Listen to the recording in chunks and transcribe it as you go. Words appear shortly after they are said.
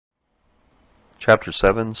Chapter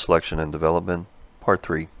 7, Selection and Development, Part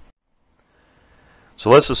 3. So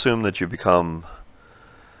let's assume that you've gone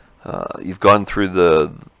through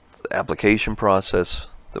the application process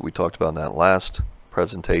that we talked about in that last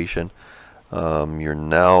presentation. You're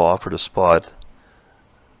now offered a spot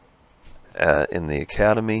in the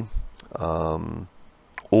academy,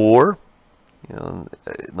 or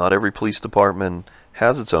not every police department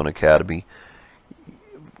has its own academy.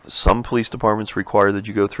 Some police departments require that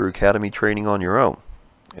you go through academy training on your own,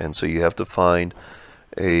 and so you have to find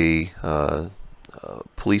a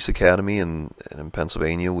police academy. In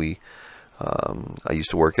Pennsylvania, I used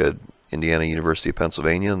to work at Indiana University of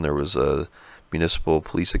Pennsylvania, and there was a municipal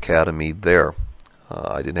police academy there.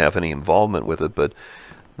 I didn't have any involvement with it, but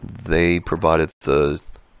they provided the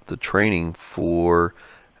training for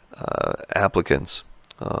applicants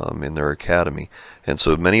in their academy, and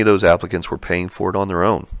so many of those applicants were paying for it on their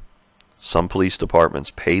own. Some police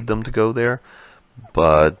departments paid them to go there,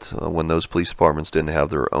 but when those police departments didn't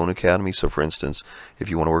have their own academy, so for instance, if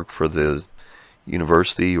you want to work for the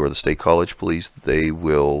university or the state college police, they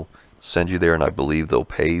will send you there, and I believe they'll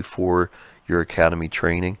pay for your academy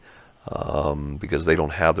training because they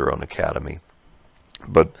don't have their own academy.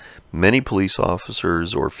 But many police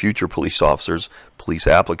officers or future police officers, police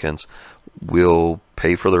applicants, will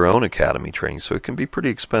pay for their own academy training, so it can be pretty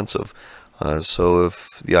expensive. So if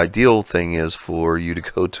the ideal thing is for you to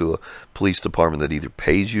go to a police department that either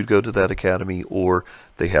pays you to go to that academy or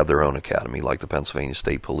they have their own academy, like the Pennsylvania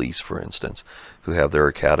State Police, for instance, who have their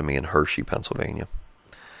academy in Hershey, Pennsylvania.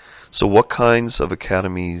 So what kinds of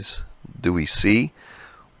academies do we see?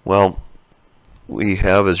 Well, we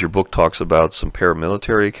have, as your book talks about, some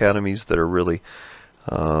paramilitary academies that are really,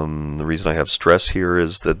 the reason I have stress here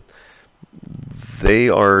is that they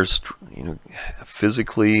are,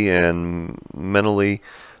 physically and mentally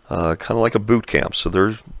kind of like a boot camp. So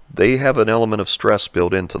they have an element of stress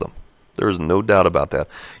built into them. There is no doubt about that.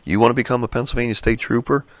 You want to become a Pennsylvania State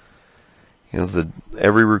Trooper?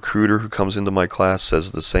 Every recruiter who comes into my class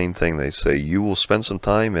says the same thing. They say, you will spend some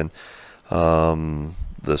time in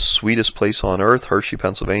the sweetest place on earth, Hershey,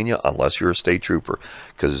 Pennsylvania, unless you're a state trooper,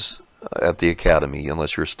 because at the academy,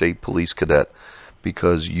 unless you're a state police cadet,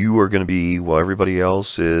 because you are going to be, while everybody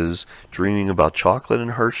else is dreaming about chocolate in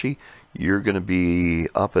Hershey, you're going to be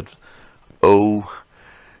up at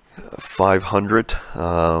 500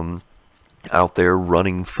 out there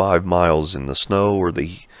running 5 miles in the snow or the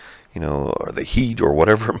heat or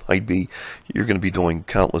whatever it might be. You're going to be doing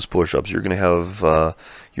countless push-ups. You're going to have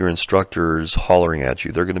your instructors hollering at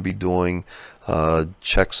you. They're going to be doing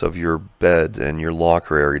checks of your bed and your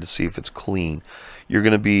locker area to see if it's clean. You're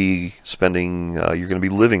going to be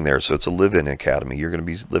living there, so it's a live-in academy. You're going to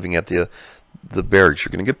be living at the barracks.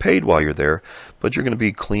 You're going to get paid while you're there, but you're going to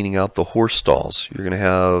be cleaning out the horse stalls. You're going to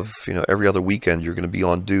have, every other weekend you're going to be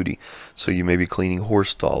on duty, so you may be cleaning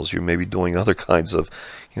horse stalls. You may be doing other kinds of,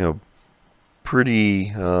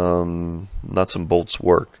 pretty nuts and bolts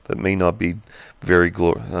work that may not be very,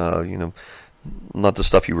 not the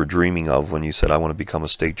stuff you were dreaming of when you said, I want to become a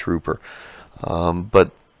state trooper.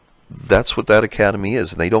 But that's what that academy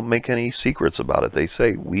is, and they don't make any secrets about it. They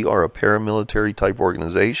say, we are a paramilitary type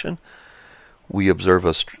organization. We observe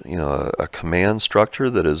a command structure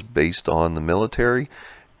that is based on the military,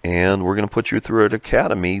 and we're going to put you through an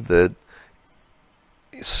academy that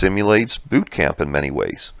simulates boot camp in many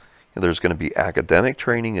ways. There's going to be academic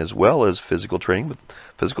training as well as physical training, but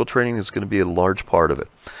physical training is going to be a large part of it.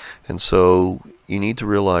 And so you need to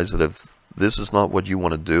realize that if this is not what you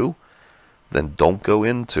want to do, then don't go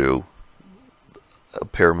into a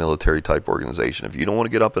paramilitary type organization. If you don't want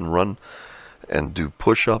to get up and run and do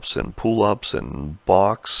push-ups and pull-ups and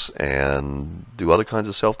box and do other kinds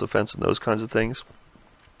of self-defense and those kinds of things,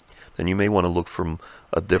 then you may want to look from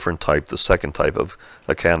a different type, the second type of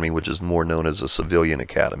academy, which is more known as a civilian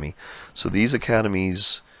academy. So these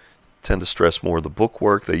academies tend to stress more the book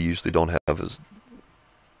work. They usually don't have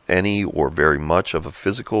any or very much of a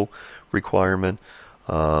physical requirement.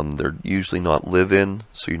 They're usually not live-in,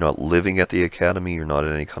 so you're not living at the academy. You're not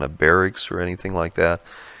in any kind of barracks or anything like that.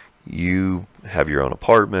 You have your own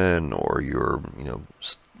apartment, or you're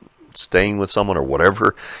staying with someone or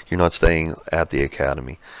whatever. You're not staying at the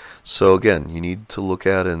academy. So again, you need to look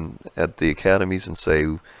at the academies and say,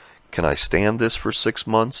 can I stand this for 6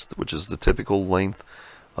 months, which is the typical length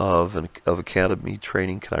of academy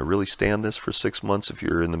training? Can I really stand this for 6 months if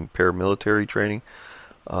you're in the paramilitary training?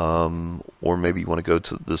 Or maybe you want to go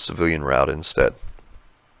to the civilian route instead.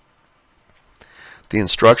 The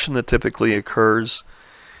instruction that typically occurs,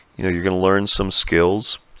 you're going to learn some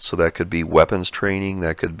skills. So that could be weapons training,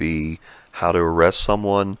 that could be how to arrest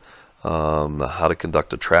someone, how to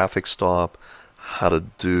conduct a traffic stop, how to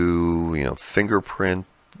do, fingerprint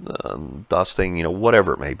dusting,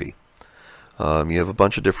 whatever it may be. You have a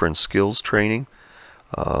bunch of different skills training,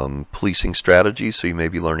 policing strategies, so you may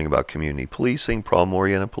be learning about community policing,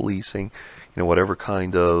 problem-oriented policing, whatever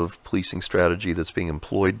kind of policing strategy that's being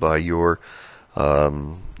employed by your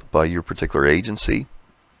particular agency.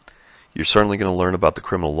 You're certainly going to learn about the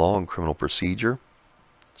criminal law and criminal procedure.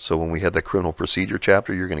 So when we had that criminal procedure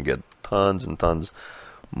chapter, you're going to get tons and tons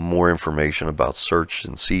more information about search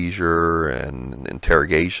and seizure and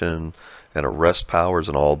interrogation and arrest powers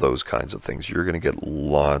and all those kinds of things. You're going to get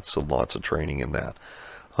lots and lots of training in that.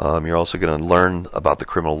 You're also going to learn about the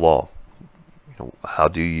criminal law. How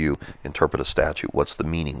do you interpret a statute? What's the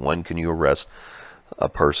meaning? When can you arrest a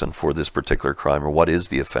person for this particular crime, or what is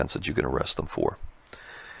the offense that you can arrest them for?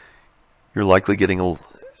 You're likely getting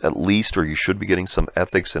at least, or you should be getting, some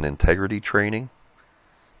ethics and integrity training.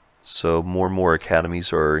 So more and more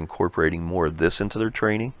academies are incorporating more of this into their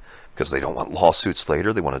training because they don't want lawsuits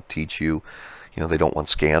later. They want to teach you, they don't want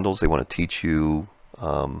scandals. They want to teach you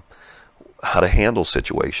how to handle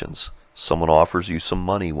situations. Someone offers you some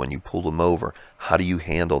money when you pull them over. How do you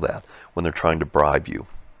handle that when they're trying to bribe you?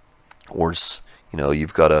 Or,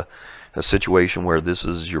 you've got a situation where this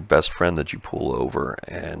is your best friend that you pull over,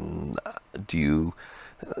 and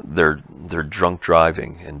they're drunk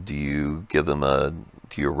driving, and do you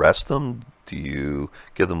arrest them? Do you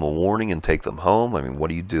give them a warning and take them home? I mean, what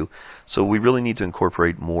do you do? So we really need to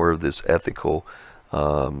incorporate more of this ethical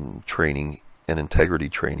training and integrity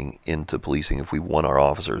training into policing if we want our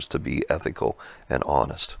officers to be ethical and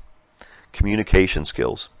honest. Communication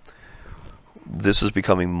skills. This is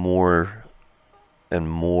becoming more and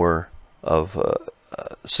more of a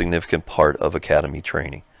significant part of academy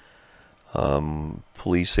training.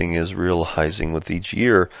 Policing is realizing with each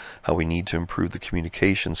year how we need to improve the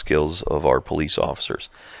communication skills of our police officers.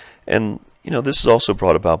 And this is also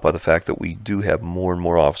brought about by the fact that we do have more and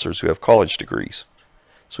more officers who have college degrees.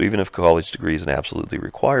 So even if college degree isn't absolutely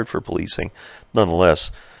required for policing,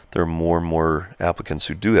 nonetheless, there are more and more applicants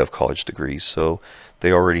who do have college degrees, so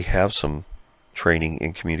they already have some training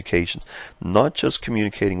in communications. Not just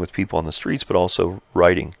communicating with people on the streets, but also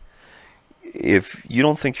writing. If you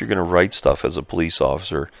don't think you're going to write stuff as a police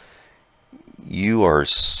officer, you're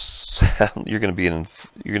going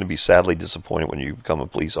to be sadly disappointed when you become a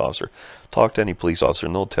police officer. Talk to any police officer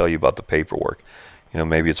and they'll tell you about the paperwork.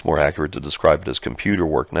 Maybe it's more accurate to describe it as computer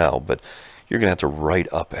work now, but you're going to have to write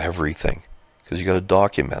up everything because you got to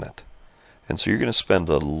document it. And so you're going to spend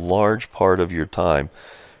a large part of your time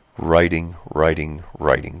writing,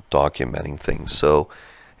 documenting things. So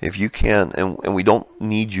if you can, and we don't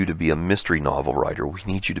need you to be a mystery novel writer, we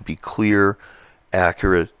need you to be clear,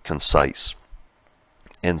 accurate, concise.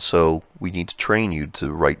 And so we need to train you to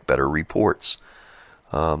write better reports,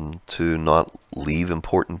 to not leave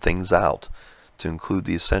important things out, to include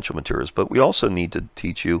the essential materials. But we also need to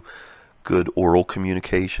teach you good oral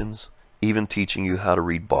communications, even teaching you how to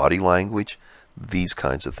read body language, these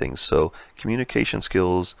kinds of things. So communication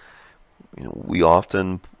skills, we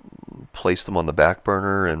often place them on the back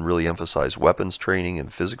burner and really emphasize weapons training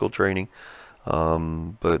and physical training.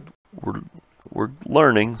 But we're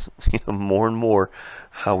learning more and more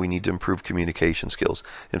how we need to improve communication skills.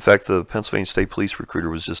 In fact, the Pennsylvania State Police recruiter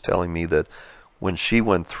was just telling me that when she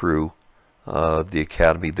went through the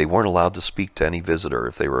academy, they weren't allowed to speak to any visitor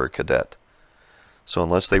if they were a cadet. So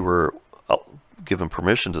unless they were given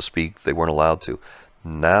permission to speak, they weren't allowed to.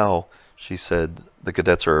 Now, she said, the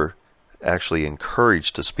cadets are actually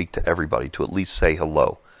encouraged to speak to everybody, to at least say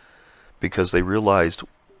hello, because they realized,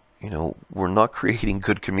 we're not creating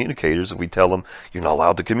good communicators if we tell them you're not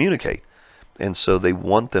allowed to communicate. And so they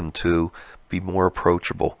want them to be more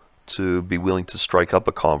approachable, to be willing to strike up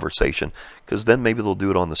a conversation, because then maybe they'll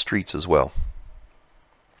do it on the streets as well.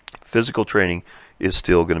 Physical training is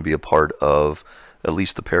still going to be a part of at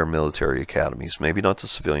least the paramilitary academies. Maybe not the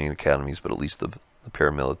civilian academies, but at least the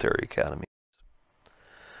paramilitary academies.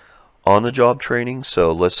 On-the-job training,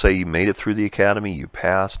 so let's say you made it through the academy, you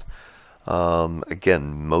passed.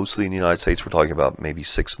 Again, mostly in the United States, we're talking about maybe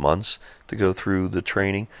 6 months to go through the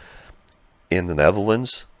training. In the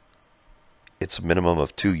Netherlands, it's a minimum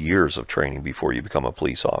of 2 years of training before you become a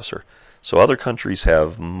police officer. So other countries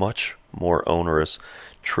have much more onerous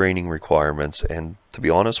training requirements, and to be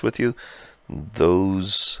honest with you,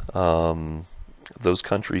 those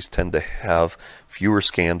countries tend to have fewer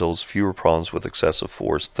scandals, fewer problems with excessive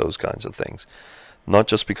force, those kinds of things. Not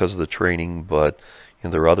just because of the training, but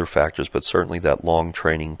there are other factors, but certainly that long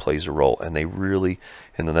training plays a role. And they really,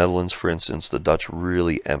 in the Netherlands, for instance, the Dutch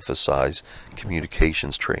really emphasize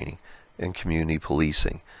communications training and community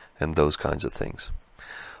policing and those kinds of things.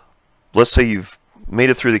 let's say you've made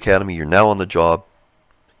it through the academy, you're now on the job.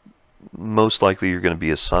 Most likely you're going to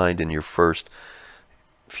be assigned in your first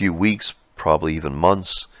few weeks, probably even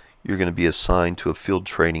months, you're going to be assigned to a field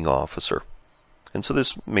training officer. And so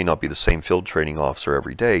this may not be the same field training officer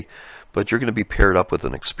every day, but you're going to be paired up with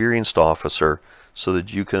an experienced officer so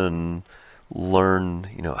that you can learn,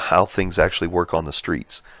 how things actually work on the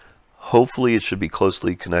streets. Hopefully it should be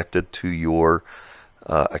closely connected to your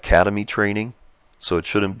academy training. So it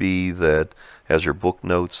shouldn't be that, as your book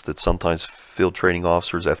notes, that sometimes field training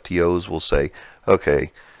officers, FTOs, will say,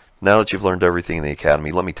 okay, now that you've learned everything in the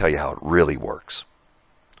academy, let me tell you how it really works.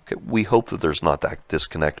 Okay, we hope that there's not that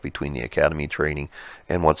disconnect between the academy training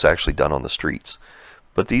and what's actually done on the streets.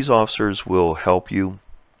 But these officers will help you.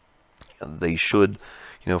 They should,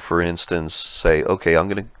 for instance, say, okay, I'm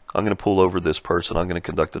gonna pull over this person. I'm gonna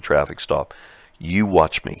conduct a traffic stop. You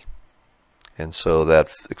watch me. And so that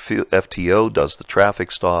FTO does the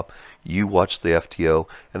traffic stop, you watch the FTO,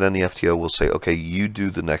 and then the FTO will say, okay, you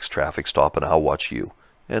do the next traffic stop and I'll watch you.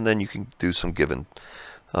 And then you can do some give and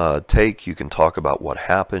take. You can talk about what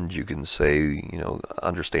happened. You can say,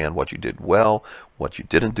 understand what you did well, what you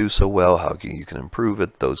didn't do so well, how you can improve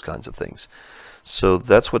it, those kinds of things. So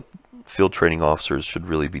that's what field training officers should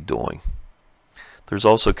really be doing. There's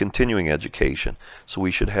also continuing education. So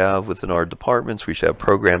we should have, within our departments, we should have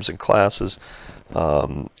programs and classes.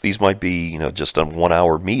 These might be, just a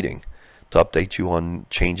 1-hour meeting to update you on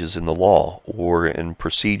changes in the law or in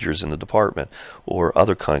procedures in the department or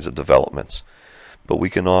other kinds of developments. But we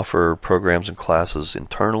can offer programs and classes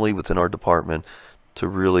internally within our department to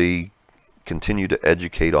really continue to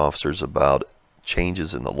educate officers about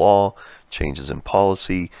changes in the law, changes in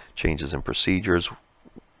policy, changes in procedures,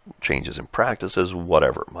 changes in practices,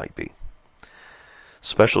 whatever it might be.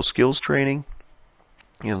 Special skills training.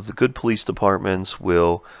 The good police departments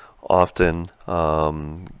will often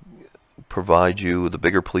provide you, the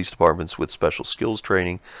bigger police departments, with special skills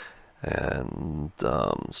training. And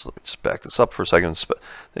so let me just back this up for a second.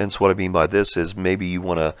 And so what I mean by this is maybe you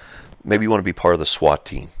want to be part of the SWAT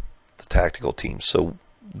team, the tactical team. So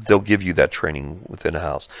they'll give you that training within a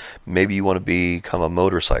house. Maybe you want to become a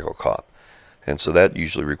motorcycle cop. And so that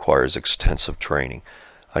usually requires extensive training.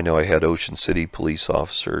 I know I had Ocean City police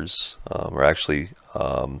officers, or actually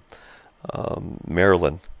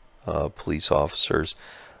Maryland police officers,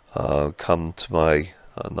 come to my,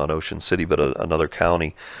 not Ocean City, but another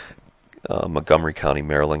county, Montgomery County,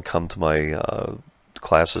 Maryland, come to my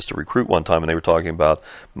classes to recruit one time, and they were talking about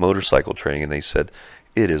motorcycle training, and they said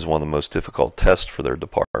it is one of the most difficult tests for their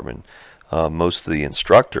department. Most of the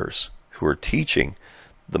instructors who are teaching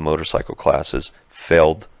the motorcycle classes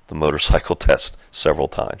failed the motorcycle test several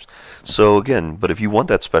times. So again, but if you want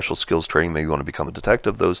that special skills training, maybe you want to become a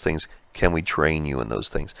detective, those things, can we train you in those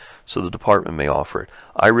things? So the department may offer it.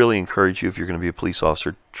 I really encourage you, if you're going to be a police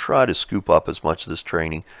officer, try to scoop up as much of this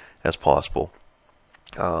training as possible.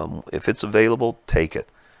 If it's available, take it.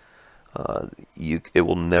 It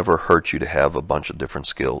will never hurt you to have a bunch of different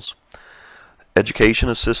skills. Education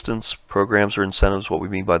assistance programs or incentives, what we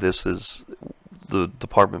mean by this is the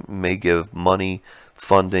department may give money,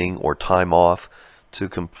 funding, or time off to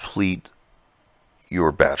complete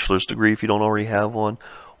your bachelor's degree if you don't already have one,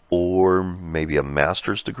 or maybe a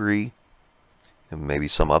master's degree, and maybe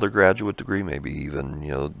some other graduate degree, maybe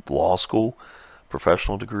even law school,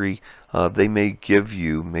 professional degree. They may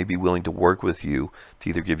be willing to work with you to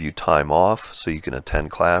either give you time off so you can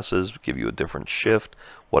attend classes, give you a different shift,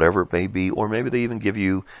 whatever it may be, or maybe they even give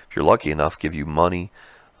you, if you're lucky enough, give you money,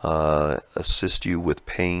 assist you with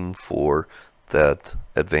paying for that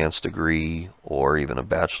advanced degree or even a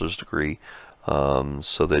bachelor's degree,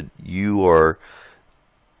 so that you are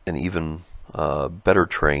an even better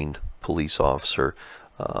trained police officer,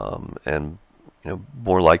 and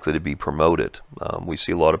more likely to be promoted. We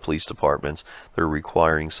see a lot of police departments that are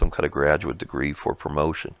requiring some kind of graduate degree for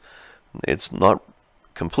promotion. It's not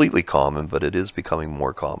completely common, but it is becoming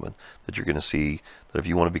more common that you're going to see that if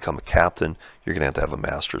you want to become a captain, you're going to have a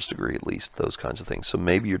master's degree at least, those kinds of things. So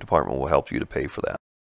maybe your department will help you to pay for that.